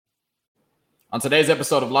On today's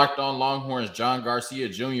episode of Locked On Longhorns, John Garcia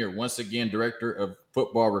Jr., once again Director of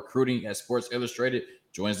Football Recruiting at Sports Illustrated,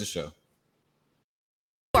 joins the show.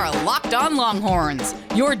 You are Locked On Longhorns,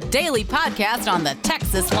 your daily podcast on the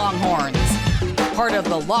Texas Longhorns. Part of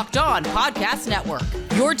the Locked On Podcast Network,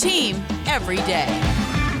 your team every day.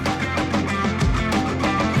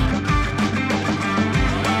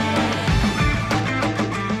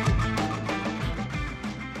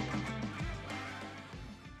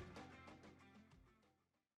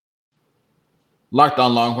 Locked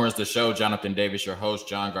On Longhorns, the show. Jonathan Davis, your host.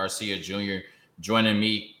 John Garcia Jr. joining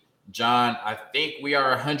me. John, I think we are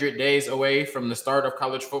 100 days away from the start of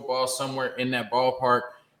college football, somewhere in that ballpark.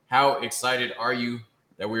 How excited are you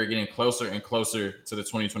that we are getting closer and closer to the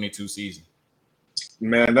 2022 season?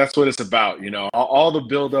 Man, that's what it's about. You know, all the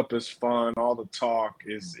buildup is fun. All the talk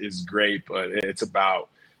is great, but it's about,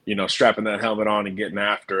 you know, strapping that helmet on and getting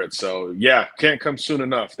after it. So, yeah, can't come soon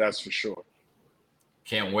enough. That's for sure.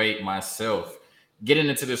 Can't wait myself. Getting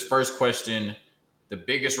into this first question, the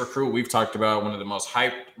biggest recruit we've talked about, one of the most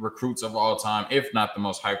hyped recruits of all time, if not the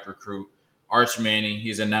most hyped recruit, Arch Manning.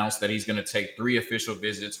 He's announced that he's going to take 3 official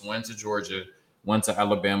visits, 1 to Georgia, 1 to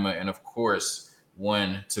Alabama, and of course,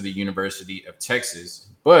 1 to the University of Texas.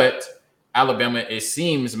 But Alabama, it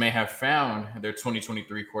seems, may have found their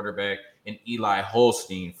 2023 quarterback in Eli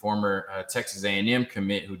Holstein, former Texas A&M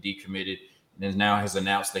commit who decommitted and now has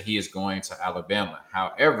announced that he is going to Alabama.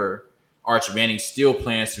 However, Arch Manning still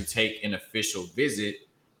plans to take an official visit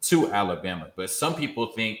to Alabama. But some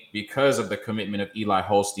people think because of the commitment of Eli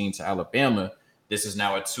Holstein to Alabama, this is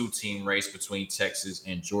now a 2-team race between Texas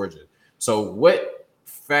and Georgia. So what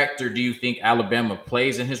factor do you think Alabama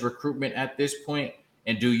plays in his recruitment at this point?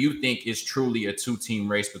 And do you think it's truly a 2-team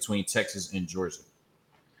race between Texas and Georgia?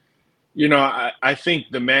 You know, I think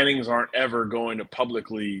the Mannings aren't ever going to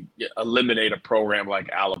publicly eliminate a program like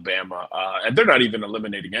Alabama. And they're not even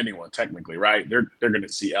eliminating anyone technically, right? They're going to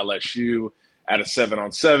see LSU at a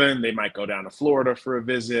 7-on-7. They might go down to Florida for a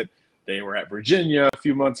visit. They were at Virginia a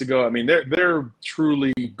few months ago. I mean, they're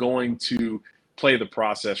truly going to play the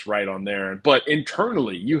process right on there. But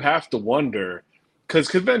internally, you have to wonder, because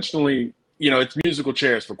conventionally, you know, it's musical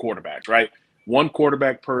chairs for quarterbacks, right? 1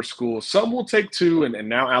 quarterback per school. Some will take 2, and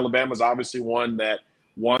now Alabama's obviously one that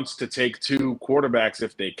wants to take 2 quarterbacks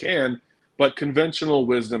if they can. But conventional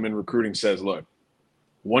wisdom in recruiting says, look,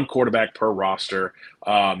 1 quarterback per roster,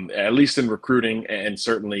 at least in recruiting, and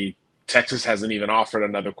certainly Texas hasn't even offered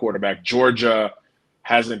another quarterback. Georgia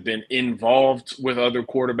hasn't been involved with other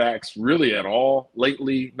quarterbacks really at all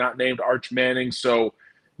lately, not named Arch Manning. So,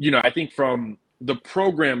 you know, I think from the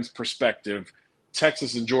program's perspective,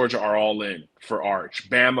 Texas and Georgia are all in for Arch.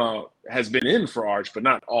 Bama has been in for Arch, but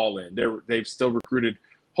not all in. They've still recruited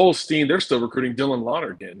Holstein. They're still recruiting Dylan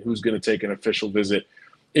Lonergan, who's going to take an official visit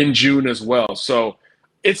in June as well. So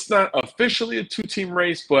it's not officially a 2-team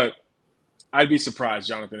race, but I'd be surprised,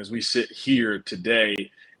 Jonathan, as we sit here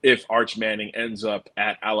today, if Arch Manning ends up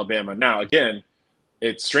at Alabama. Now, again,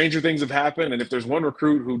 it's stranger things have happened, and if there's one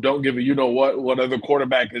recruit who don't give a what other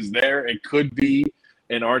quarterback is there, it could be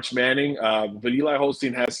and Arch Manning, but Eli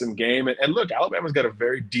Holstein has some game. And look, Alabama's got a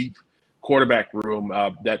very deep quarterback room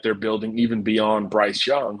that they're building even beyond Bryce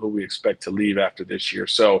Young, who we expect to leave after this year.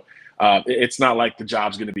 So it's not like the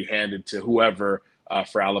job's going to be handed to whoever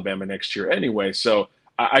for Alabama next year anyway. So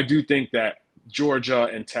I do think that Georgia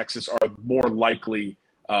and Texas are more likely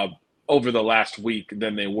over the last week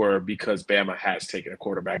than they were because Bama has taken a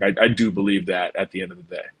quarterback. I do believe that at the end of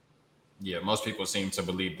the day. Yeah, most people seem to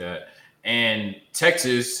believe that. And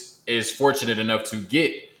Texas is fortunate enough to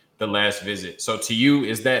get the last visit. So to you,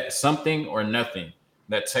 is that something or nothing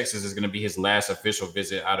that Texas is going to be his last official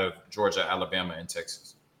visit out of Georgia, Alabama, and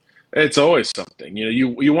Texas? It's always something. You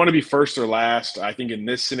know, you want to be first or last. I think in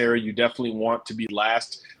this scenario, you definitely want to be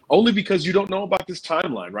last, only because you don't know about this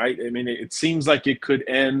timeline, right? I mean, it seems like it could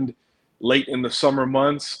end late in the summer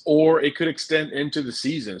months or it could extend into the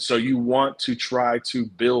season. So you want to try to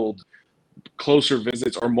build closer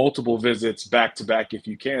visits or multiple visits back to back if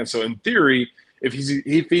you can. So in theory, if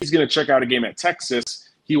he's going to check out a game at Texas,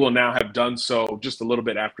 he will now have done so just a little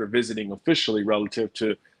bit after visiting officially relative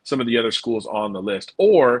to some of the other schools on the list.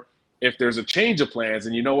 Or if there's a change of plans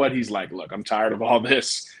and you know what, he's like, look, I'm tired of all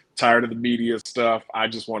this, tired of the media stuff. I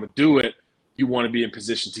just want to do it. You want to be in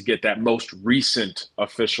position to get that most recent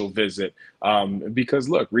official visit because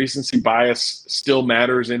look, recency bias still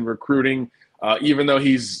matters in recruiting. Even though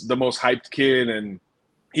he's the most hyped kid and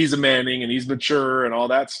he's a Manning and he's mature and all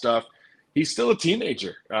that stuff, he's still a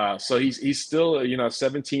teenager. So he's still a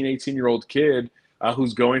 17, 18-year-old kid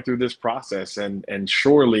who's going through this process. And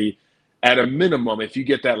surely at a minimum, if you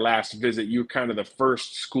get that last visit, you're kind of the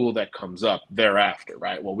first school that comes up thereafter,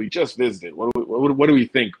 right? Well, we just visited. What do we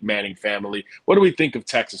think, Manning family? What do we think of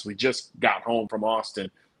Texas? We just got home from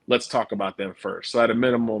Austin. Let's talk about them first. So at a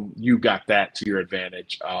minimum, you got that to your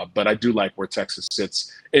advantage. But I do like where Texas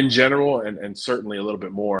sits in general, and certainly a little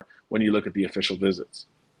bit more when you look at the official visits.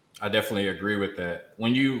 I definitely agree with that.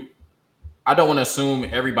 I don't want to assume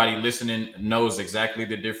everybody listening knows exactly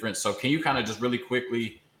the difference. So can you kind of just really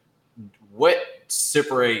quickly, what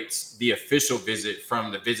separates the official visit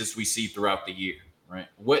from the visits we see throughout the year, right?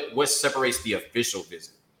 What separates the official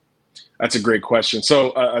visit? That's a great question.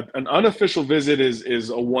 So an unofficial visit is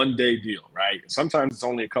a one-day deal, right? Sometimes it's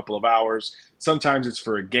only a couple of hours. Sometimes it's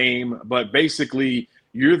for a game. But basically,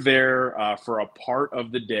 you're there for a part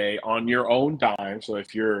of the day on your own dime. So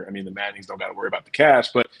if the Mannings don't got to worry about the cash,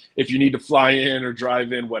 but if you need to fly in or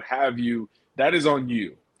drive in, what have you, that is on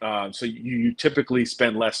you. So you typically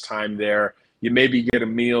spend less time there. You maybe get a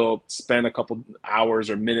meal, spend a couple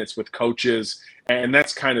hours or minutes with coaches, and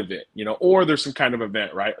that's kind of it, or there's some kind of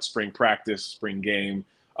event, right? A spring practice, spring game,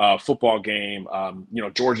 football game.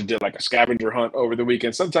 Georgia did like a scavenger hunt over the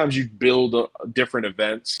weekend. Sometimes you build different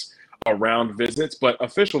events around visits, but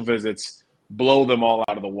official visits blow them all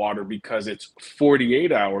out of the water because it's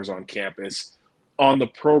 48 hours on campus on the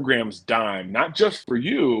program's dime, not just for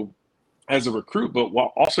you as a recruit, but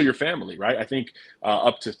also your family, right? I think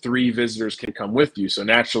up to 3 visitors can come with you. So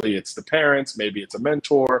naturally it's the parents, maybe it's a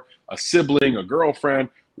mentor, a sibling, a girlfriend,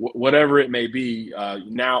 whatever it may be.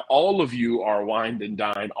 Now all of you are wined and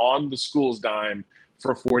dined on the school's dime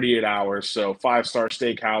for 48 hours. So 5-star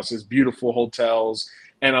steakhouses, beautiful hotels,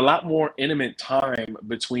 and a lot more intimate time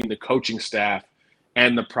between the coaching staff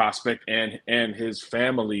and the prospect and his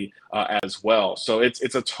family as well. So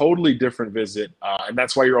it's a totally different visit, and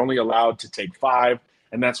that's why you're only allowed to take 5,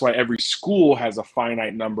 and that's why every school has a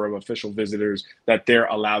finite number of official visitors that they're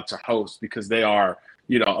allowed to host, because they are,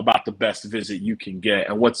 about the best visit you can get.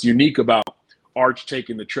 And what's unique about Arch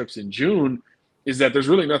taking the trips in June is that there's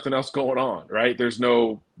really nothing else going on, right? There's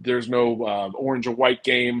no orange or white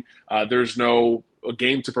game. There's no a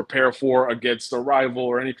game to prepare for against a rival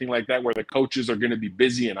or anything like that, where the coaches are going to be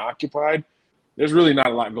busy and occupied. There's really not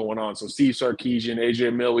a lot going on. So Steve Sarkisian,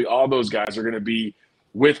 AJ Milwee, all those guys are going to be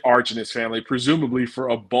with Arch and his family, presumably for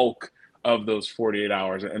a bulk of those 48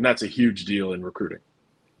 hours. And that's a huge deal in recruiting.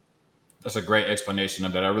 That's a great explanation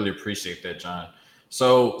of that. I really appreciate that, John.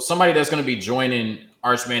 So somebody that's going to be joining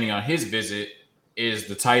Arch Manning on his visit is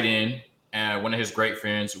the tight end and one of his great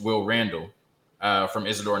friends, Will Randall, from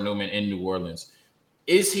Isidore Newman in New Orleans.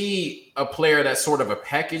 Is he a player that's sort of a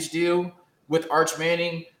package deal with Arch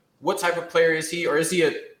Manning? What type of player is he? Or is he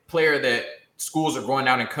a player that schools are going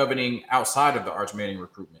out and coveting outside of the Arch Manning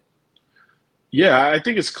recruitment? Yeah, I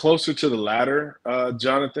think it's closer to the latter,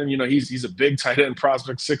 Jonathan. He's a big tight end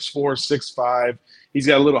prospect, 6'4", 6'5". He's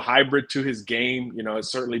got a little hybrid to his game.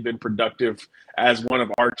 It's certainly been productive as one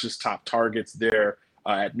of Arch's top targets there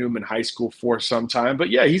at Newman High School for some time. But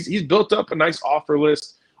yeah, he's built up a nice offer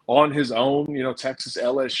list on his own. Texas,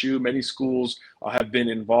 LSU, many schools have been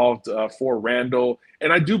involved for Randall.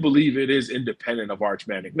 And I do believe it is independent of Arch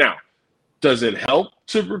Manning. Now, does it help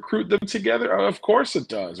to recruit them together? Of course it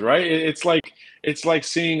does, right? It's like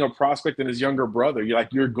seeing a prospect and his younger brother.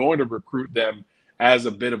 You're going to recruit them as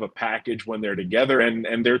a bit of a package when they're together,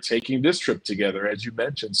 and they're taking this trip together, as you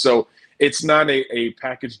mentioned. So it's not a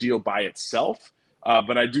package deal by itself,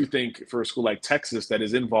 but I do think for a school like Texas that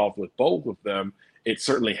is involved with both of them, it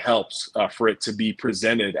certainly helps for it to be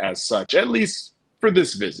presented as such, at least for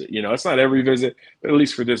this visit. It's not every visit, but at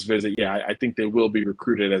least for this visit, yeah, I think they will be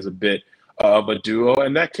recruited as a bit of a duo,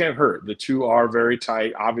 and that can't hurt. The two are very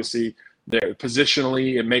tight. Obviously, they're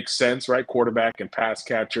positionally, it makes sense, right? Quarterback and pass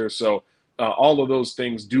catcher. So all of those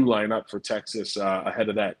things do line up for Texas ahead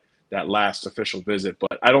of that last official visit.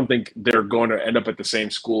 But I don't think they're going to end up at the same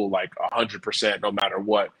school like 100%, no matter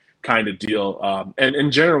what kind of deal.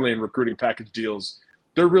 And generally in recruiting package deals,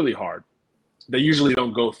 they're really hard. They usually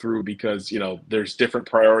don't go through because, there's different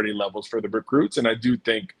priority levels for the recruits. And I do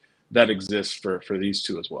think that exists for these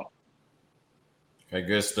two as well. Okay,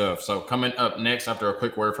 good stuff. So coming up next, after a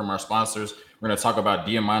quick word from our sponsors, we're going to talk about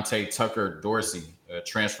Diamante Tucker Dorsey, a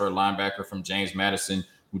transfer linebacker from James Madison,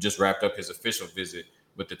 who just wrapped up his official visit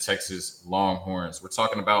with the Texas Longhorns. We're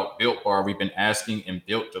talking about Built Bar. We've been asking, and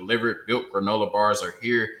Built delivered. Built granola bars are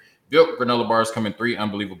here. Built granola bars come in 3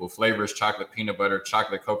 unbelievable flavors: chocolate peanut butter,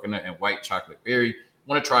 chocolate coconut, and white chocolate berry.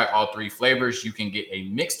 Want to try all 3 flavors? You can get a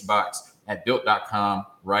mixed box at Built.com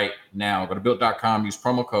right now. Go to Built.com, use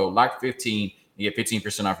promo code LOCK15. You get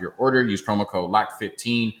 15% off your order. Use promo code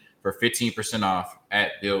LOCK15 for 15% off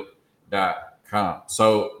at Built.com. linebacker.com.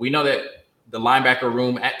 So we know that the linebacker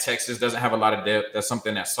room at Texas doesn't have a lot of depth. That's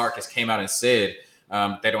something that Sark has came out and said.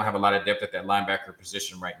 They don't have a lot of depth at that linebacker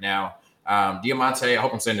position right now. Diamante, I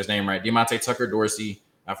hope I'm saying his name right, Diamante Tucker Dorsey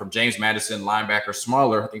from James Madison, linebacker,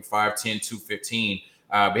 smaller, I think 5'10", 215.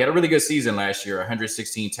 We had a really good season last year,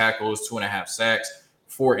 116 tackles, 2.5 sacks,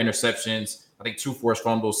 4 interceptions, I think 2 forced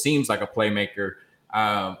fumbles. Seems like a playmaker.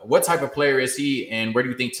 What type of player is he, and where do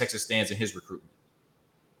you think Texas stands in his recruitment?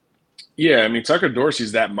 Yeah, I mean, Tucker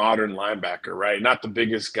Dorsey's that modern linebacker, right? Not the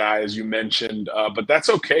biggest guy, as you mentioned, but that's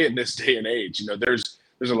okay in this day and age. You know, there's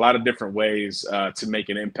a lot of different ways to make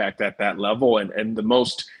an impact at that level, and the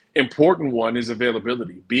most important one is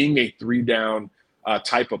availability. Being a 3-down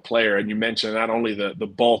type of player, and you mentioned not only the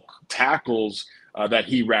bulk tackles that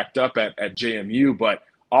he racked up at JMU, but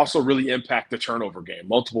also really impact the turnover game.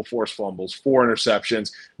 Multiple forced fumbles, 4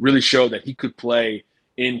 interceptions, really showed that he could play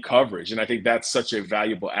in coverage. And I think that's such a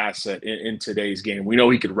valuable asset in today's game. We know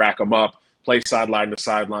he could rack them up, play sideline to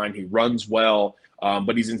sideline. He runs well,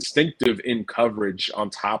 but he's instinctive in coverage on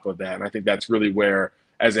top of that. And I think that's really where,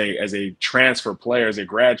 as a transfer player, as a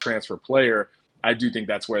grad transfer player, I do think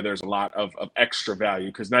that's where there's a lot of extra value,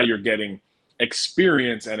 because now you're getting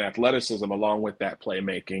experience and athleticism along with that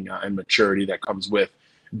playmaking and maturity that comes with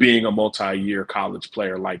being a multi-year college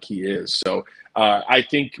player like he is. So I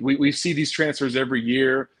think we see these transfers every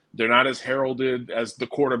year. They're not as heralded as the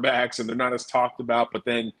quarterbacks, and they're not as talked about. But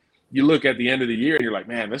then you look at the end of the year and you're like,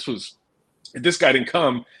 man, if this guy didn't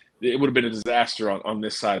come, it would have been a disaster on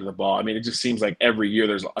this side of the ball. I mean, it just seems like every year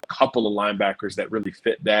there's a couple of linebackers that really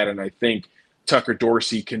fit that. And I think Tucker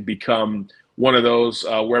Dorsey can become one of those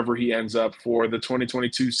wherever he ends up for the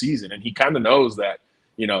 2022 season. And he kind of knows that,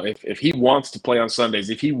 you know, if he wants to play on Sundays,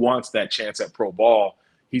 if he wants that chance at pro ball,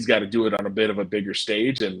 he's got to do it on a bit of a bigger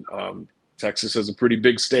stage. And Texas has a pretty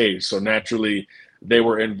big stage. So naturally they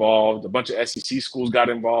were involved. A bunch of SEC schools got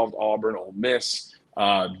involved, Auburn, Ole Miss.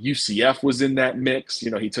 UCF was in that mix.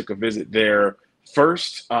 You know, he took a visit there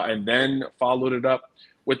first and then followed it up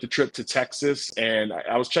with the trip to Texas. And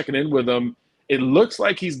I was checking in with him. It looks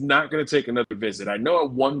like he's not going to take another visit. I know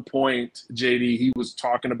at one point, JD, he was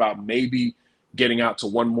talking about maybe getting out to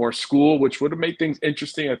one more school, which would have made things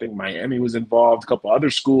interesting. I think Miami was involved. A couple other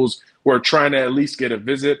schools were trying to at least get a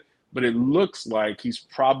visit. But it looks like he's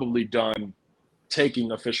probably done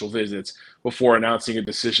taking official visits before announcing a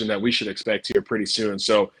decision that we should expect here pretty soon.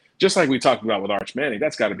 So just like we talked about with Arch Manning,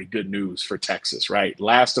 that's got to be good news for Texas, right?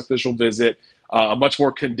 Last official visit, a much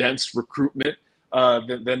more condensed recruitment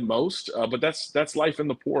than most, but that's life in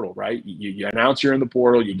the portal, right? You announce you're in the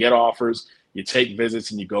portal, you get offers, you take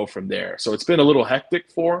visits, and you go from there. So it's been a little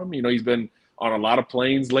hectic for him. You know, he's been on a lot of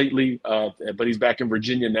planes lately, but he's back in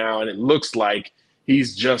Virginia now, and it looks like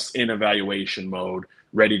he's just in evaluation mode,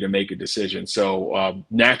 ready to make a decision. So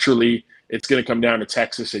naturally, it's going to come down to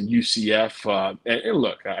Texas and UCF. And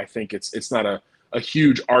look, I think it's not a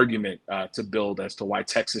huge argument to build as to why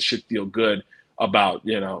Texas should feel good about,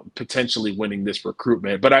 you know, potentially winning this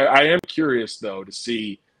recruitment. But I am curious, though, to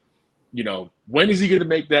see, you know, when is he going to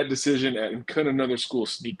make that decision, and could another school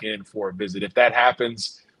sneak in for a visit? If that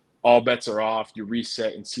happens, all bets are off. You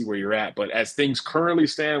reset and see where you're at. But as things currently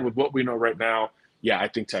stand with what we know right now, yeah, I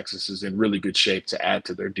think Texas is in really good shape to add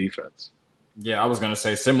to their defense. Yeah, I was going to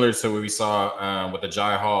say similar to what we saw with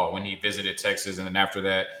Agiye Hall when he visited Texas. And then after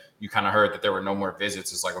that, you kind of heard that there were no more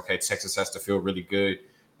visits. It's like, okay, Texas has to feel really good.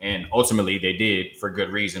 And ultimately they did for good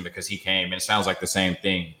reason, because he came. And it sounds like the same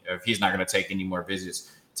thing. If he's not going to take any more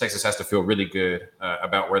visits, Texas has to feel really good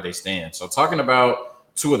about where they stand. So talking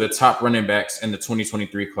about two of the top running backs in the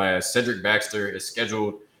 2023 class, Cedric Baxter is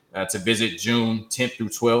scheduled to visit June 10th through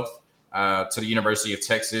 12th to the University of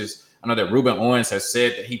Texas. I know that Ruben Owens has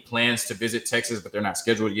said that he plans to visit Texas, but they're not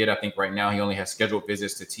scheduled yet. I think right now he only has scheduled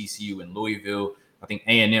visits to TCU and Louisville. I think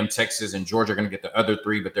A&M, Texas, and Georgia are going to get the other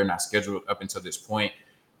 3, but they're not scheduled up until this point.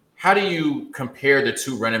 How do you compare the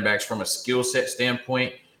two running backs from a skill set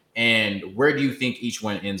standpoint, and where do you think each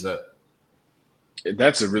one ends up?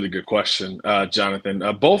 That's a really good question, Jonathan.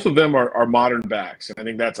 Both of them are modern backs, and I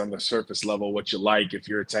think that's on the surface level what you like if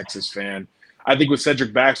you're a Texas fan. I think with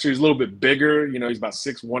Cedric Baxter, he's a little bit bigger. You know, he's about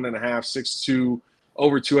 6'1.5", 6'2",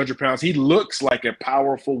 over 200 pounds. He looks like a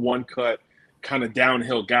powerful one-cut kind of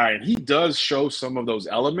downhill guy, and he does show some of those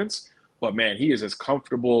elements. But, man, he is as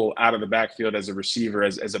comfortable out of the backfield as a receiver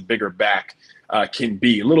as a bigger back can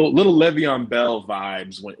be. Little Le'Veon Bell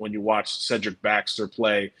vibes when you watch Cedric Baxter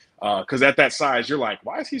play, because at that size, you're like,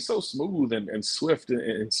 why is he so smooth and swift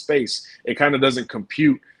in space? It kind of doesn't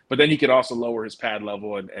compute. But then he could also lower his pad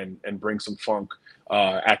level and bring some funk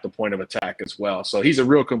at the point of attack as well. So he's a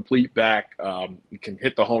real complete back. He can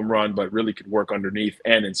hit the home run, but really could work underneath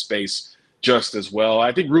and in space just as well.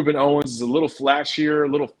 I think Ruben Owens is a little flashier,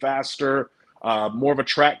 a little faster, more of a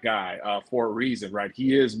track guy for a reason, right?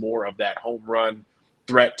 He is more of that home run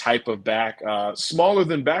threat type of back, smaller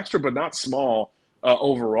than Baxter, but not small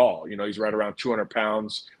overall. He's right around 200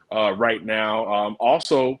 pounds right now.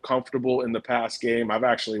 Also comfortable in the pass game. I've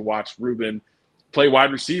actually watched Ruben play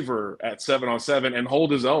wide receiver at 7-on-7 and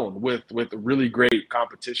hold his own with really great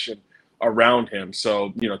competition around him.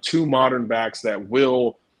 So, two modern backs that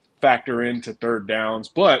will factor into third downs.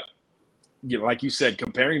 But, like you said,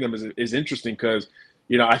 comparing them is interesting because,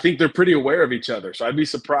 I think they're pretty aware of each other. So I'd be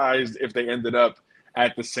surprised if they ended up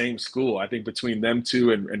at the same school. I think between them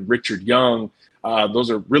two and Richard Young,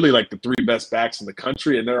 those are really like the three best backs in the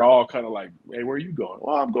country, and they're all kind of like, hey, where are you going?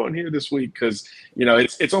 Well, I'm going here this week because,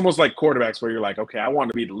 it's almost like quarterbacks where you're like, okay, I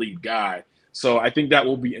want to be the lead guy. So I think that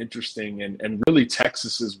will be interesting, and really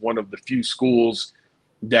Texas is one of the few schools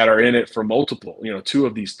that are in it for multiple, two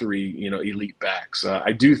of these three, elite backs.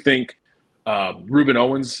 I do think Ruben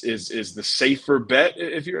Owens is the safer bet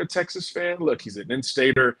if you're a Texas fan. Look, he's an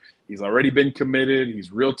in-stater. He's already been committed.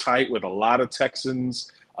 He's real tight with a lot of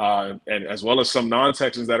Texans, and as well as some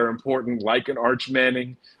non-Texans that are important, like an Arch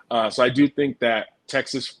Manning. So I do think that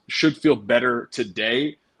Texas should feel better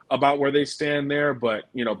today about where they stand there. But,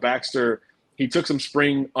 Baxter, he took some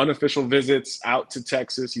spring unofficial visits out to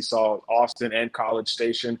Texas. He saw Austin and College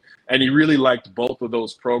Station, and he really liked both of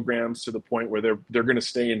those programs to the point where they're going to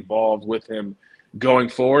stay involved with him going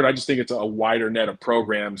forward. I just think it's a wider net of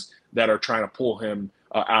programs that are trying to pull him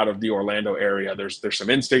out of the Orlando area. There's some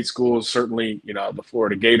in-state schools. Certainly, the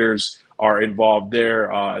Florida Gators are involved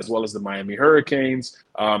there, as well as the Miami Hurricanes,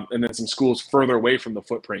 and then some schools further away from the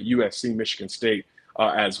footprint, USC, Michigan State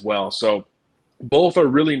as well. So both are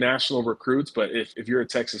really national recruits, but if you're a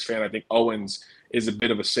Texas fan, I think Owens is a bit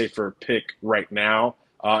of a safer pick right now,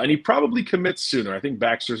 and he probably commits sooner. I think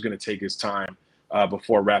Baxter's going to take his time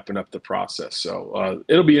before wrapping up the process. So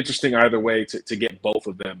it'll be interesting either way to get both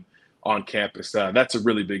of them on campus. That's a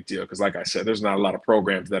really big deal because, like I said, there's not a lot of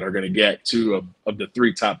programs that are going to get two of the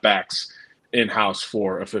three top backs in-house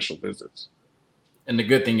for official visits. And the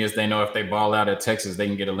good thing is they know if they ball out at Texas, they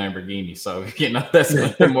can get a Lamborghini. So,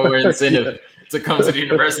 that's more incentive to come to the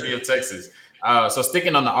University of Texas. So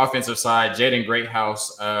sticking on the offensive side, Jaden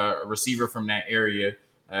Greathouse, a receiver from that area,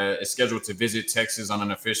 is scheduled to visit Texas on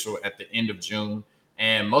an official at the end of June.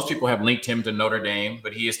 And most people have linked him to Notre Dame,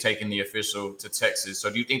 but he is taking the official to Texas. So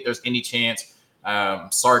do you think there's any chance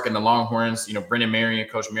Sark and the Longhorns, Brennan Marion,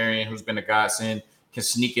 Coach Marion, who's been a godsend, can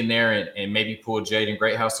sneak in there and maybe pull Jaden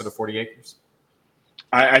Greathouse to the 40 acres?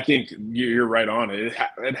 I think you're right on it.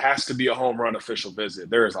 It has to be a home run official visit.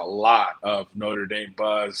 There is a lot of Notre Dame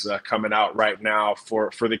buzz coming out right now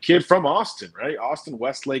for the kid from Austin, right? Austin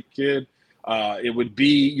Westlake kid. It would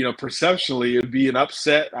be, perceptually, it would be an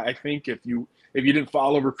upset. I think if you didn't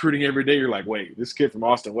follow recruiting every day, you're like, wait, this kid from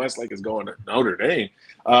Austin Westlake is going to Notre Dame.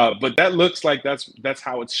 But that looks like that's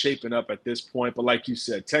how it's shaping up at this point. But like you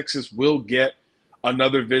said, Texas will get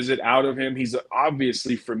another visit out of him. He's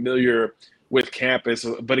obviously familiar with campus.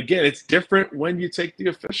 But again, it's different when you take the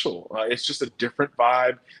official. It's just a different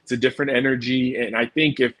vibe. It's a different energy. And I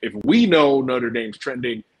think if we know Notre Dame's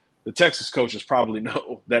trending, the Texas coaches probably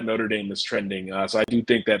know that Notre Dame is trending. So I do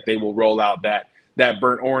think that they will roll out that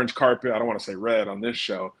burnt orange carpet. I don't want to say red on this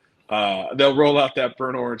show. They'll roll out that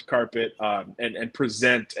burnt orange carpet and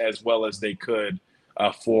present as well as they could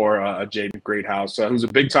for Jaden Greathouse, who's a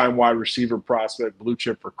big-time wide receiver prospect,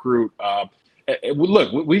 blue-chip recruit.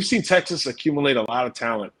 Look, we've seen Texas accumulate a lot of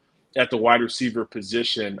talent at the wide receiver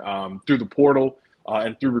position through the portal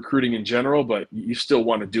and through recruiting in general, but you still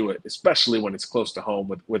want to do it, especially when it's close to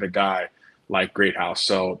home with a guy like Greathouse.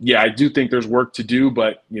 So, yeah, I do think there's work to do,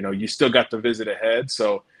 but, you still got the visit ahead,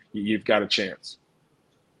 so you've got a chance.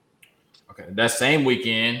 Okay, that same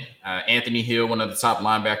weekend, Anthony Hill, one of the top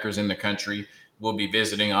linebackers in the country, will be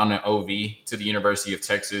visiting on an OV to the University of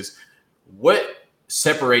Texas. What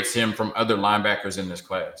separates him from other linebackers in this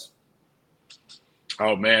class?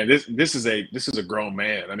 Oh man, this is a grown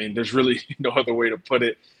man. I mean, there's really no other way to put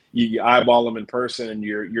it. You eyeball him in person, and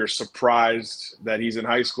you're surprised that he's in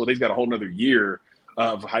high school. He's got a whole nother year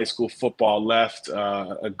of high school football left.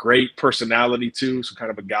 A great personality too, so kind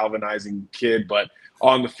of a galvanizing kid. But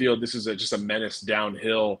on the field, this is just a menace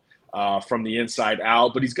downhill from the inside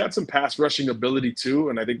out. But he's got some pass rushing ability too,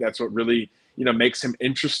 and I think that's what really makes him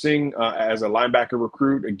interesting as a linebacker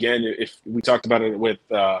recruit. Again, if we talked about it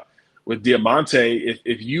with Diamante,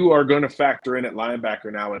 if you are going to factor in at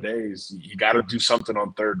linebacker nowadays, you got to do something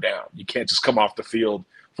on third down. You can't just come off the field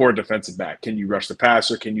for a defensive back. Can you rush the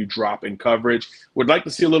passer? Can you drop in coverage? Would like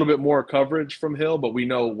to see a little bit more coverage from Hill, but we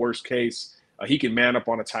know worst case, He can man up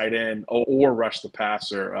on a tight end or rush the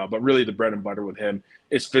passer. But really the bread and butter with him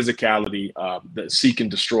is physicality, the seek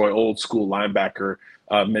and destroy old school linebacker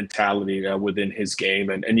mentality within his game.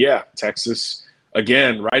 And yeah, Texas,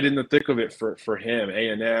 again, right in the thick of it for him.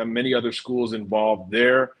 A&M, many other schools involved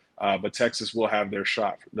there, but Texas will have their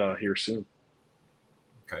shot here soon.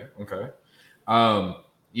 Okay.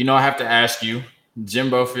 I have to ask you,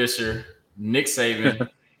 Jimbo Fisher, Nick Saban,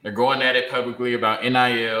 they're going at it publicly about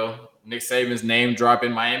NIL. Nick Saban's name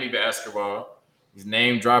dropping Miami basketball. He's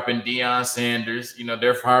name dropping Deion Sanders.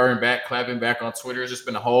 They're firing back, clapping back on Twitter. It's just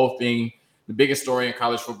been a whole thing, the biggest story in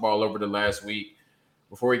college football over the last week.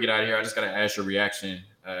 Before we get out of here, I just got to ask your reaction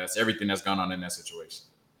to everything that's gone on in that situation.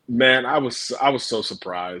 Man, I was so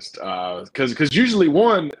surprised because usually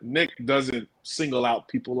Nick doesn't single out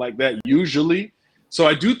people like that usually. So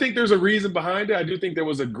I do think there's a reason behind it. I do think there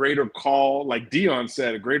was a greater call, like Deion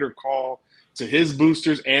said, a greater call to his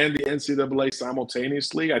boosters and the NCAA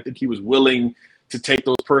simultaneously. I think he was willing to take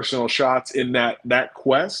those personal shots in that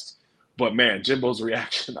quest. But man, Jimbo's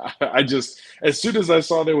reaction, I just, as soon as I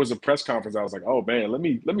saw there was a press conference, I was like, oh man, let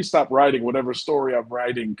me stop writing whatever story I'm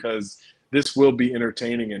writing because this will be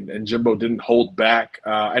entertaining. And Jimbo didn't hold back.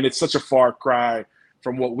 And it's such a far cry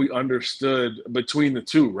from what we understood between the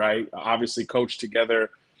two, right? Obviously coached together.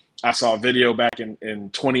 I saw a video back in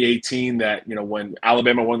 2018 that, when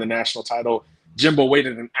Alabama won the national title, Jimbo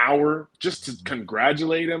waited an hour just to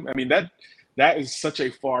congratulate him. I mean, that is such a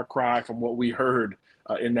far cry from what we heard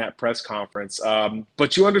in that press conference.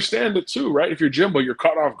 But you understand it too, right? If you're Jimbo, you're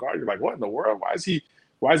caught off guard. You're like, what in the world? Why is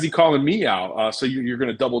he calling me out? So you're going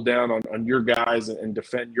to double down on your guys and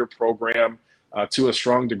defend your program to a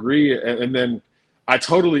strong degree. And then I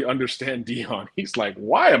totally understand Deion. He's like,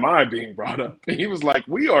 why am I being brought up? And he was like,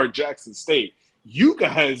 we are Jackson State. You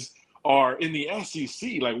guys are in the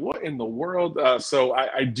SEC. Like, what in the world? So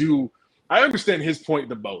I understand his point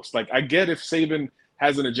the most. Like, I get if Saban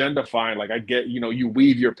has an agenda, fine. Like, I get, you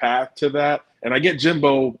weave your path to that. And I get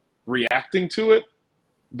Jimbo reacting to it.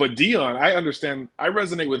 But Deion, I understand. I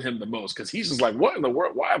resonate with him the most because he's just like, what in the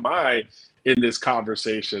world? Why am I in this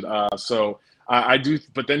conversation? So I do.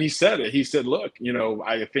 But then he said it. He said, look,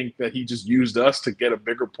 I think that he just used us to get a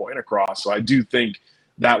bigger point across. So I do think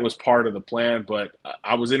that was part of the plan. But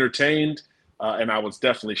I was entertained and I was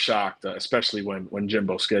definitely shocked, especially when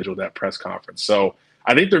Jimbo scheduled that press conference. So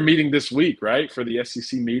I think they're meeting this week, right, for the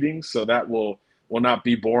SEC meetings. So that will not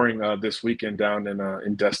be boring this weekend down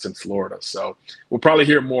in Destin, Florida. So we'll probably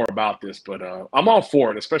hear more about this, but I'm all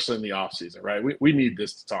for it, especially in the offseason, right? We need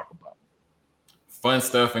this to talk about. Fun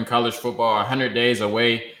stuff in college football. 100 days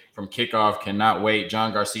away from kickoff. Cannot wait.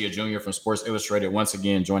 John Garcia Jr. from Sports Illustrated once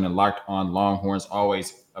again joining Locked On Longhorns.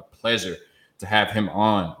 Always a pleasure to have him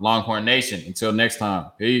on. Longhorn Nation, until next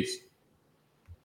time. Peace.